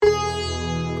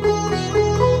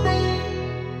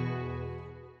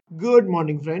Good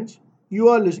morning, friends. You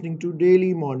are listening to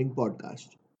Daily Morning Podcast.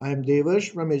 I am Devarsh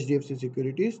from HDFC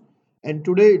Securities, and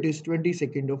today it is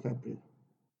 22nd of April.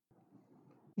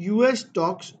 US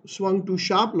stocks swung to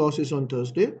sharp losses on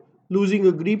Thursday, losing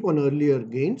a grip on earlier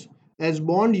gains as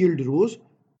bond yield rose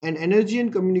and energy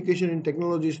and communication and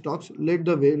technology stocks led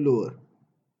the way lower.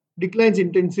 Declines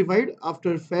intensified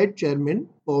after Fed Chairman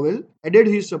Powell added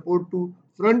his support to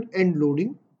front end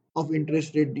loading of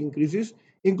interest rate increases,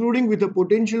 including with a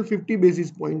potential 50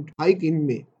 basis point hike in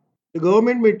May. The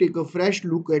government may take a fresh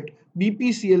look at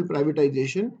BPCL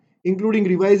privatization, including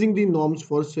revising the norms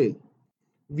for sale.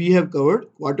 We have covered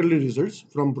quarterly results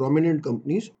from prominent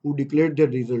companies who declared their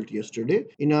result yesterday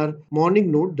in our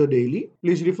morning note, The Daily.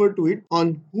 Please refer to it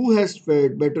on who has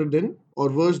fared better than or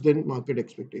worse than market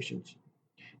expectations.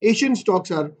 Asian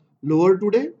stocks are lower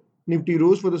today. Nifty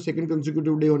rose for the second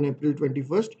consecutive day on April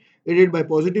 21st, aided by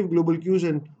positive global cues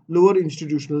and lower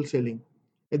institutional selling.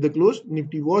 At the close,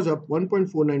 Nifty was up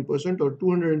 1.49% or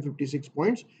 256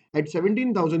 points at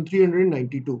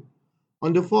 17,392.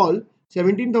 On the fall,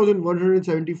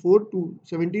 17,174 to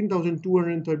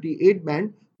 17,238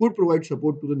 band could provide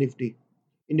support to the Nifty.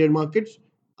 Indian markets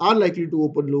are likely to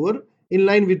open lower in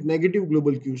line with negative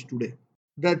global cues today.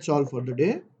 That's all for the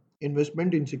day.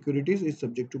 Investment in securities is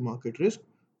subject to market risk.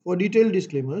 For detailed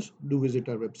disclaimers, do visit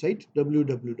our website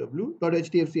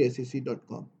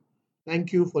www.hdfcsec.com.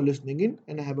 Thank you for listening in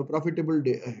and have a profitable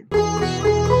day ahead.